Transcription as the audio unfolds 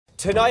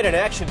Tonight, an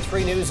Action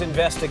 3 News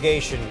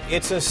investigation.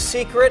 It's a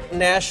secret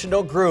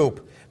national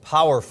group,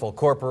 powerful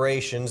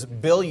corporations,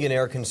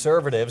 billionaire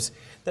conservatives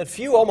that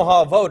few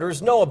Omaha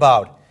voters know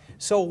about.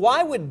 So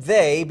why would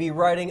they be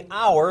writing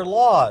our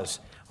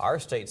laws? Our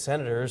state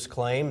senators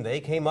claim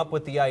they came up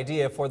with the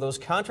idea for those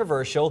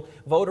controversial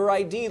voter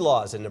ID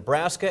laws in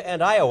Nebraska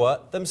and Iowa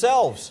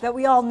themselves. That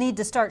we all need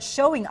to start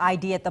showing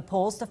ID at the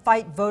polls to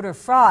fight voter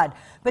fraud.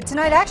 But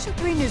tonight, Action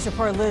 3 News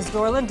reporter Liz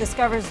Dorland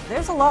discovers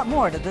there's a lot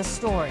more to this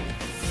story.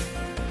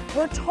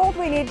 We're told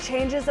we need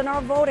changes in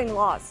our voting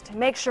laws to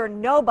make sure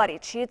nobody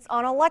cheats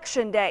on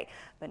Election Day.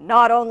 But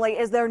not only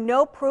is there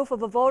no proof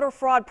of a voter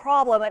fraud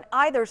problem in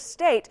either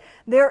state,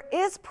 there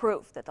is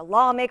proof that the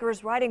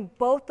lawmakers writing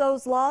both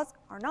those laws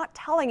are not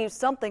telling you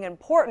something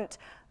important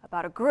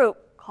about a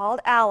group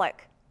called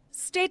ALEC.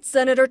 State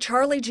Senator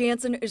Charlie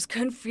Jansen is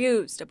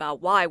confused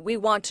about why we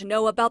want to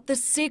know about the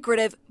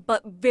secretive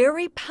but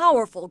very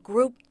powerful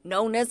group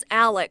known as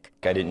ALEC.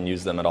 I didn't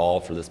use them at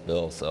all for this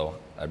bill, so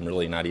I'm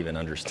really not even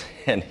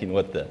understanding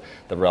what the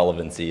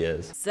relevancy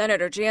is.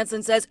 Senator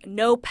Jansen says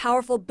no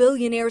powerful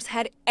billionaires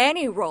had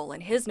any role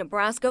in his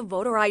Nebraska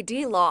voter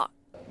ID law.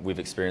 We've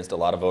experienced a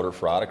lot of voter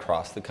fraud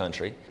across the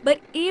country.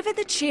 But even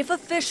the chief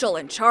official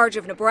in charge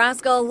of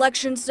Nebraska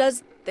elections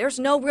says there's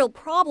no real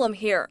problem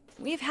here.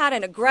 We've had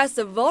an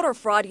aggressive voter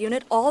fraud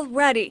unit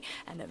already,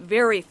 and that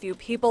very few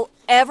people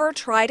ever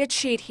try to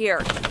cheat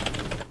here.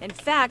 In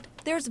fact,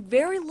 there's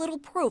very little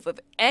proof of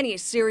any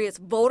serious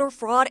voter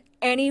fraud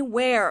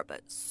anywhere.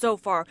 But so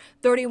far,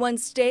 31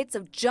 states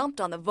have jumped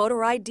on the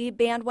voter ID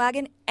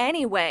bandwagon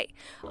anyway.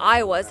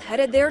 Iowa's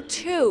headed there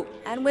too,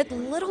 and with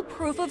little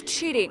proof of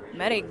cheating.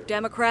 Many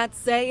Democrats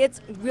say it's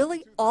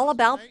really all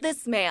about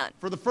this man.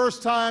 For the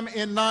first time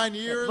in 9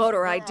 years, the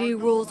voter ID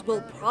rules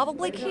will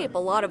probably keep a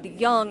lot of the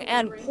young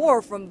and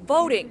poor from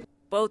voting.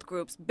 Both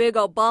groups big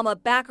Obama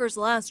backers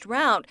last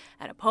round,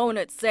 and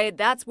opponents say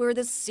that's where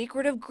this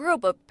secretive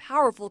group of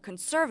powerful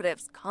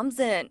conservatives comes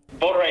in.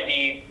 Voter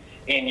ID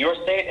in your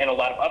state and a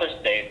lot of other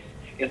states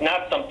is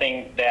not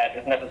something that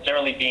is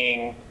necessarily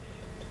being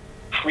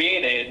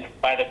created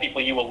by the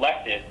people you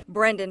elected.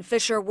 Brendan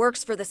Fisher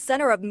works for the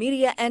Center of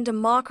Media and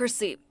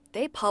Democracy.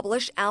 They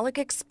publish ALEC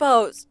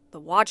Exposed. The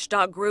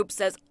watchdog group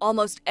says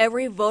almost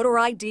every voter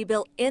ID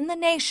bill in the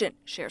nation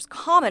shares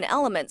common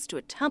elements to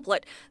a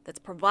template that's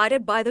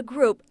provided by the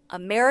group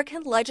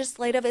American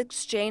Legislative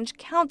Exchange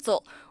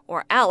Council,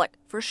 or ALEC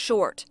for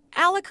short.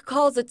 ALEC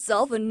calls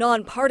itself a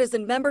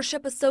nonpartisan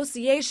membership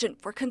association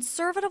for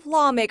conservative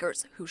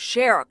lawmakers who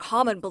share a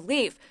common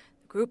belief.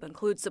 The group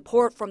includes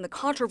support from the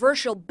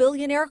controversial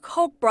billionaire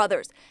Koch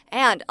brothers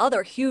and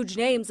other huge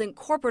names in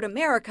corporate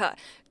America: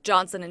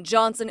 Johnson &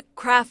 Johnson,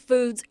 Kraft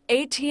Foods,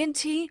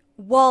 AT&T,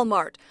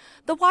 Walmart.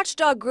 The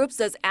watchdog group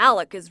says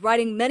ALEC is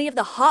writing many of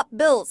the hot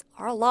bills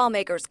our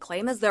lawmakers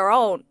claim as their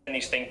own.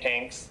 These think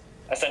tanks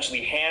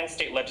essentially hand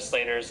state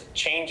legislators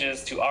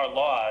changes to our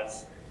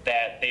laws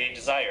that they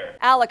desire.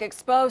 ALEC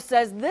Exposed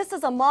says this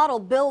is a model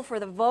bill for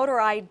the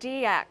Voter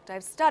ID Act.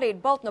 I've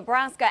studied both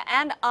Nebraska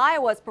and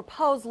Iowa's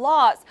proposed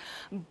laws.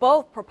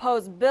 Both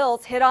proposed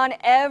bills hit on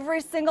every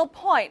single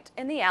point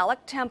in the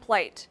ALEC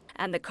template.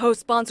 And the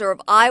co-sponsor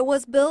of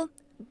Iowa's bill?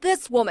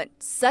 This woman,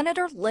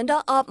 Senator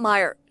Linda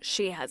Opmeyer.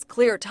 She has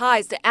clear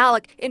ties to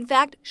ALEC. In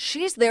fact,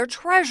 she's their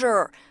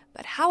treasurer.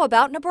 But how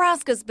about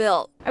Nebraska's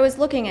bill? I was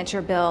looking at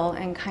your bill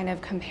and kind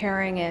of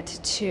comparing it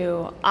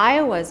to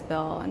Iowa's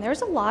bill, and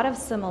there's a lot of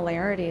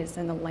similarities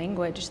in the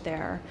language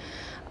there.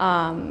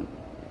 Can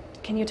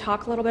you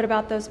talk a little bit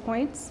about those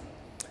points?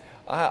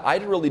 I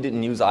really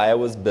didn't use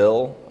Iowa's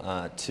bill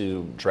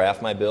to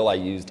draft my bill. I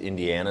used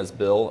Indiana's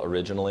bill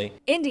originally.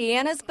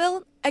 Indiana's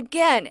bill?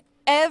 Again,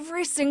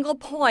 every single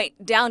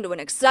point, down to an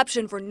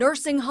exception for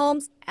nursing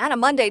homes and a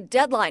Monday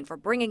deadline for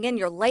bringing in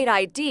your late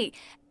ID.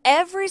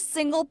 Every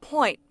single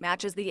point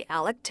matches the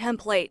ALEC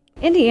template.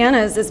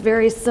 Indiana's is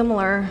very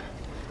similar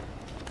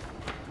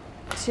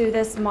to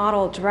this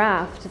model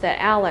draft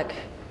that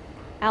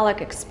ALEC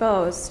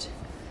Exposed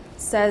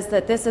says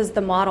that this is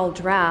the model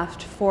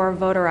draft for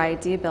voter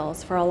ID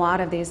bills for a lot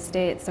of these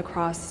states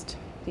across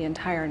the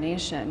entire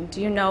nation.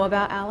 Do you know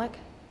about ALEC?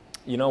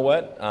 You know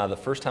what? The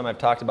first time I've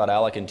talked about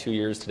ALEC in 2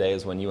 years today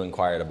is when you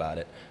inquired about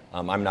it.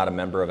 I'm not a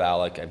member of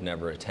ALEC. I've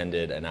never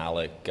attended an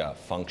ALEC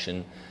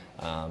function.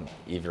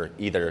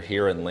 Either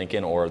here in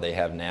Lincoln or they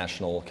have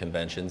national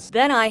conventions.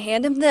 Then I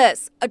hand him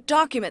this, a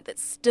document that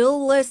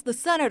still lists the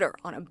senator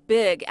on a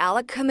big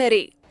ALEC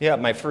committee. Yeah,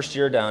 my first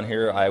year down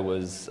here, I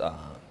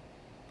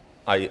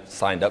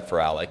signed up for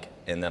ALEC,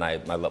 and then I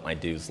let my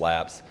dues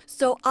lapse.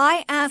 So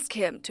I ask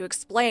him to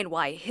explain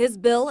why his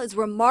bill is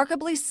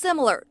remarkably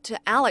similar to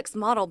ALEC's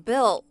model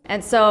bill.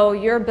 And so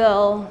your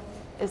bill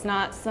is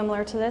not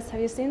similar to this. Have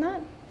you seen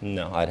that?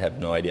 No, I'd have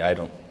no idea. I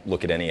don't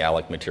look at any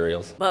ALEC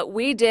materials. But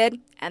we did,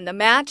 and the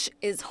match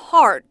is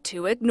hard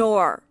to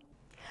ignore.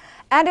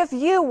 And if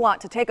you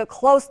want to take a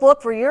close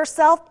look for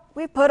yourself,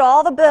 we put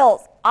all the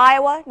bills,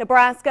 Iowa,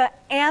 Nebraska,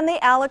 and the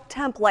ALEC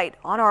template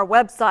on our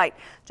website.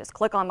 Just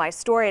click on my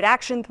story at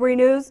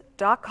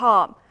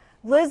action3news.com.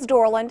 Liz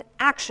Dorland,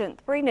 Action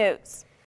 3 News.